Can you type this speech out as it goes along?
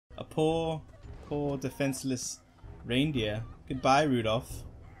poor defenseless reindeer. Goodbye, Rudolph.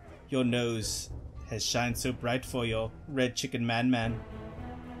 Your nose has shined so bright for your red chicken man.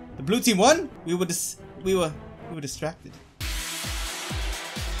 The blue team won? We were distracted.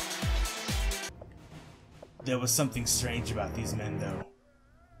 There was something strange about these men, though.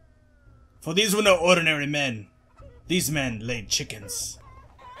 For these were no ordinary men. These men laid chickens.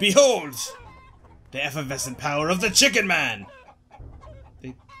 Behold! The effervescent power of the Chicken Man!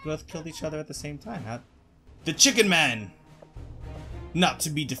 They both killed each other at the same time. How? The Chicken Man, not to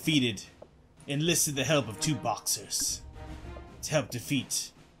be defeated, enlisted the help of 2 boxers to help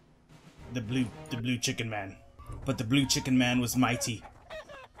defeat the blue Chicken Man. But the blue Chicken Man was mighty.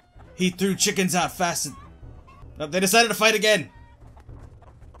 He threw chickens out fast. Oh, they decided to fight again.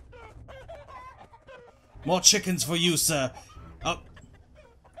 More chickens for you, sir. Oh,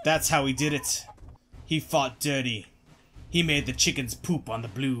 that's how he did it. He fought dirty. He made the chickens poop on the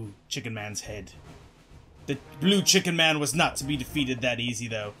blue Chicken Man's head. The blue Chicken Man was not to be defeated that easy,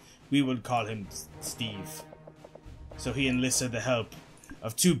 though. We would call him Steve. So he enlisted the help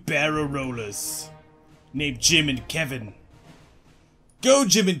of 2 barrel rollers named Jim and Kevin. Go,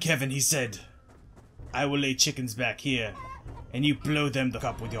 Jim and Kevin, he said. I will lay chickens back here, and you blow them the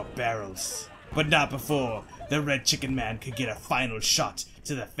up with your barrels. But not before the Red Chicken Man could get a final shot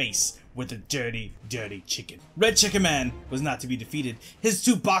to the face with the dirty, dirty chicken. Red Chicken Man was not to be defeated. His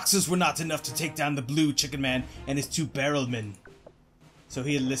 2 boxers were not enough to take down the Blue Chicken Man and his 2 barrel men. So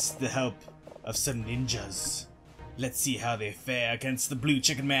he enlisted the help of some ninjas. Let's see how they fare against the Blue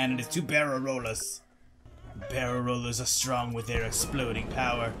Chicken Man and his 2 barrel rollers. Barrel rollers are strong with their exploding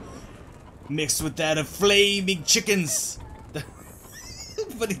power, mixed with that of flaming chickens.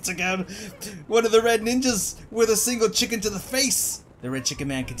 But he took out one of the red ninjas with a single chicken to the face. The Red Chicken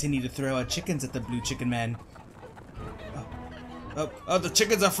Man continued to throw out chickens at the Blue Chicken Man. Oh, the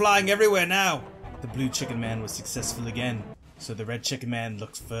chickens are flying everywhere now. The Blue Chicken Man was successful again. So the Red Chicken Man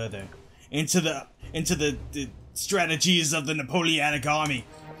looked further into the strategies of the Napoleonic army.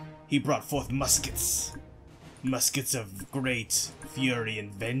 He brought forth muskets. Muskets of great fury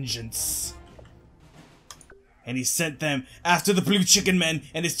and vengeance. And he sent them after the Blue Chicken Man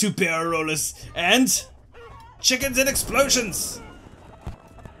and his 2 barrel rollers, and chickens and explosions!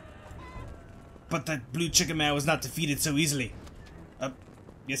 But the Blue Chicken Man was not defeated so easily.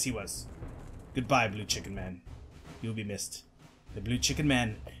 Yes he was. Goodbye, Blue Chicken Man. You'll be missed. The Blue Chicken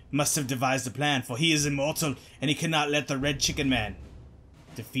Man must have devised a plan, for he is immortal, and he cannot let the Red Chicken Man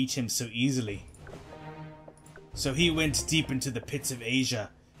defeat him so easily. So he went deep into the pits of Asia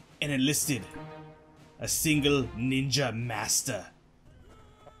and enlisted a single ninja master.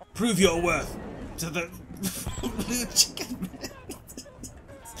 Prove your worth to the Blue Chicken Man.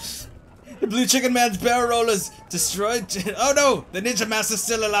 The Blue Chicken Man's barrel rollers destroyed. Oh no! The ninja master's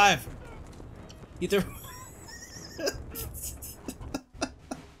still alive. Either.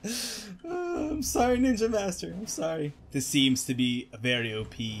 I'm sorry, Ninja Master. I'm sorry. This seems to be a very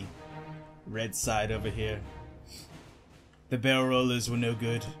OP red side over here. The barrel rollers were no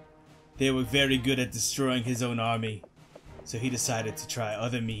good. They were very good at destroying his own army, so he decided to try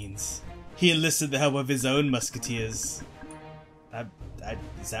other means. He enlisted the help of his own musketeers.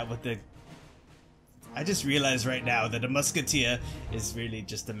 Is that what the... I just realized right now that a musketeer is really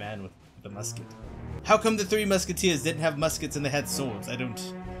just a man with a musket. How come the 3 musketeers didn't have muskets and they had swords? I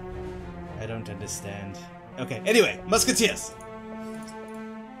don't understand. Okay, anyway, musketeers!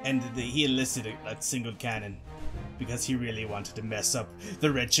 And he enlisted a single cannon, because he really wanted to mess up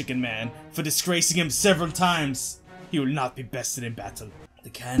the Red Chicken Man for disgracing him several times. He will not be bested in battle. The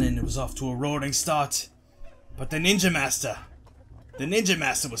cannon was off to a roaring start, but the Ninja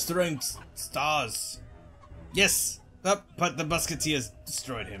Master was throwing stars. Yes, but the musketeers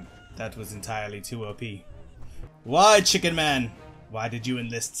destroyed him. That was entirely too OP. Why, Chicken Man? Why did you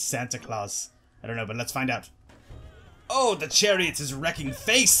enlist Santa Claus? I don't know, but let's find out. Oh, the chariot is wrecking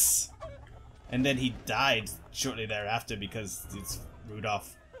face! And then he died shortly thereafter because it's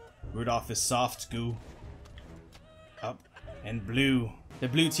Rudolph. Rudolph is soft goo. Up and blue. The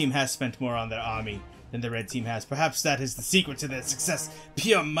blue team has spent more on their army than the red team has. Perhaps that is the secret to their success.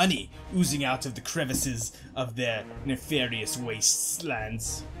 Pure money oozing out of the crevices of their nefarious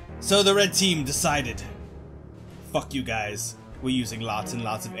wastelands. So the red team decided, fuck you guys. We're using lots and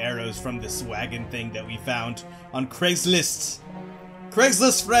lots of arrows from this wagon thing that we found on Craigslist.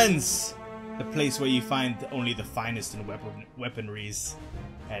 Craigslist friends! The place where you find only the finest in weaponries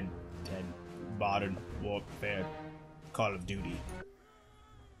and modern warfare. Call of Duty.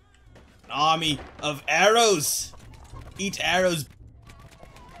 An army of arrows! Eat arrows.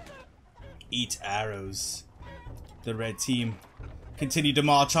 Eat arrows. The red team continued to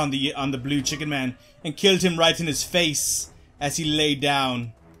march on the blue chicken man and killed him right in his face as he lay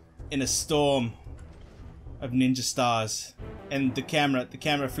down in a storm of ninja stars. And the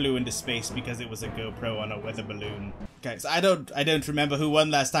camera flew into space because it was a GoPro on a weather balloon. Guys, I don't remember who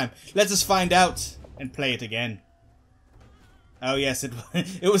won last time. Let's just find out and play it again. Oh yes, it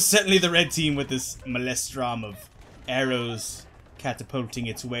was certainly the red team with this maelstrom of arrows catapulting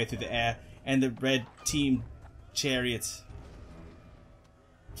its way through the air, and the red team chariot.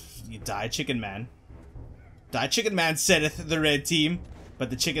 You die, chicken man. Die, chicken man, saith the red team. But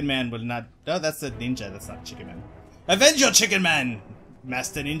the chicken man will not. Oh, that's the ninja. That's not chicken man. Avenge your chicken man,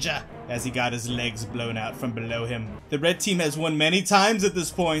 Master Ninja! As he got his legs blown out from below him. The red team has won many times at this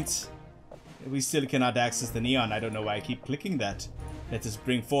point. We still cannot access the neon. I don't know why I keep clicking that. Let us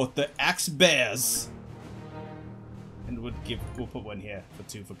bring forth the T.A.B.S. And we'll put one here for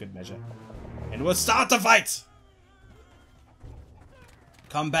 2 for good measure. And we'll start the fight!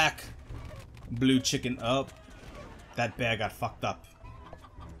 Come back, blue chicken. Oh, that bear got fucked up.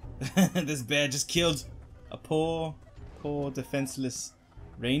 This bear just killed a poor defenseless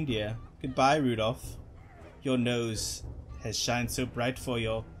reindeer. Goodbye, Rudolph. Your nose has shined so bright for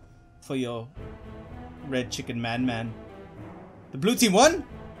your red chicken man. The blue team won.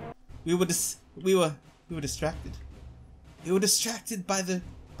 We were distracted. We were distracted by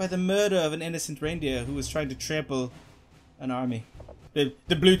the murder of an innocent reindeer who was trying to trample an army.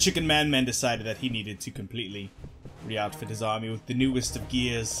 The blue chicken man decided that he needed to completely re-outfit his army with the newest of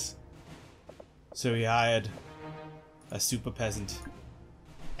gears. So he hired a super peasant,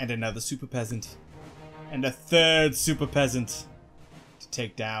 and another super peasant, and a third super peasant to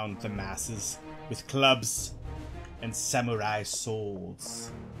take down the masses with clubs and samurai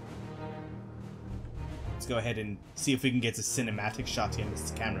swords. Let's go ahead and see if we can get a cinematic shot here,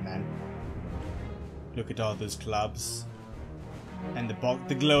 Mr. Cameraman. Look at all those clubs, and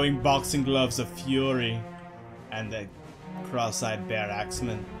the glowing boxing gloves of fury, and the cross-eyed bear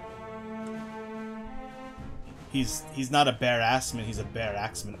axeman. He's not a bear axeman, he's a bear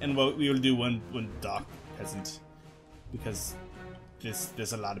axeman. And we will do one dark peasant, because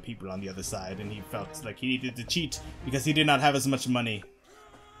there's a lot of people on the other side, and he felt like he needed to cheat because he did not have as much money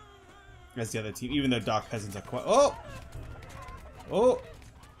as the other team, even though dark peasants are quite. Oh,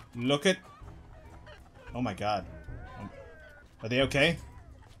 look at. Oh my god. Are they okay?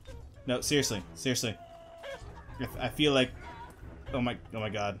 No, seriously. I feel like. Oh my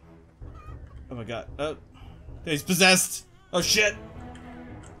god. Oh my god. Oh, he's possessed. Oh shit.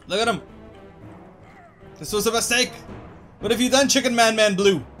 Look at him. This was a mistake. What have you done, Chicken Man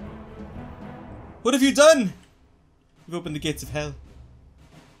Blue? What have you done? You've opened the gates of hell.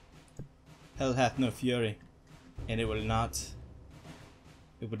 Hell hath no fury, and it would not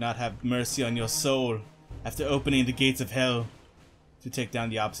have mercy on your soul after opening the gates of hell to take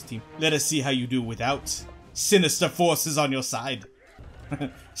down the opposite team. Let us see how you do without sinister forces on your side.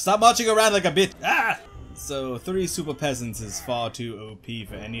 Stop marching around like a bitch. Ah! So 3 super peasants is far too OP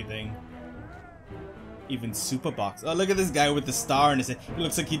for anything. Even super box. Oh, look at this guy with the star in his head. He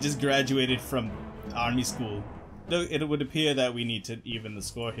looks like he just graduated from army school. Look, it would appear that we need to even the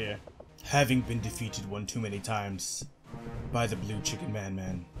score here. Having been defeated one too many times by the blue chicken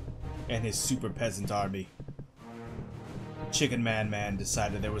man and his super peasant army, Chicken Man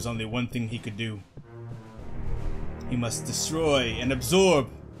decided there was only one thing he could do. He must destroy and absorb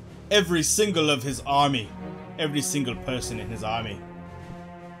every single of his army, every single person in his army,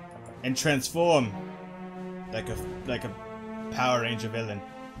 and transform like a Power Ranger villain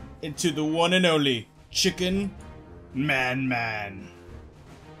into the one and only Chicken Man.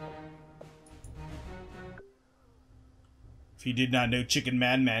 If you did not know, Chicken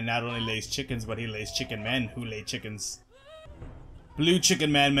Man not only lays chickens, but he lays chicken men who lay chickens. Blue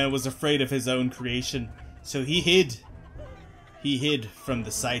Chicken Man was afraid of his own creation, so he hid. He hid from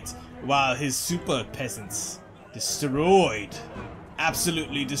the sight while his super peasants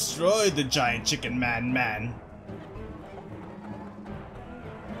absolutely destroyed the giant Chicken Man.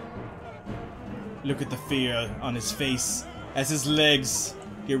 Look at the fear on his face as his legs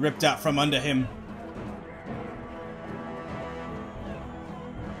get ripped out from under him.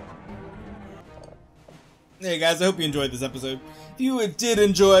 Hey guys, I hope you enjoyed this episode. If you did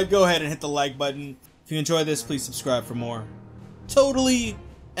enjoy it, go ahead and hit the like button. If you enjoyed this, please subscribe for more. Totally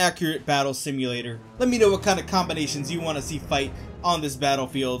accurate battle simulator. Let me know what kind of combinations you want to see fight on this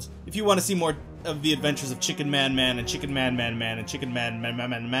battlefield. If you want to see more of the adventures of Chicken Man and Chicken Man and Chicken Man,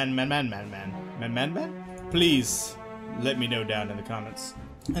 please let me know down in the comments.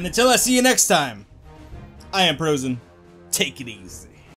 And until I see you next time, I am Prozen. Take it easy.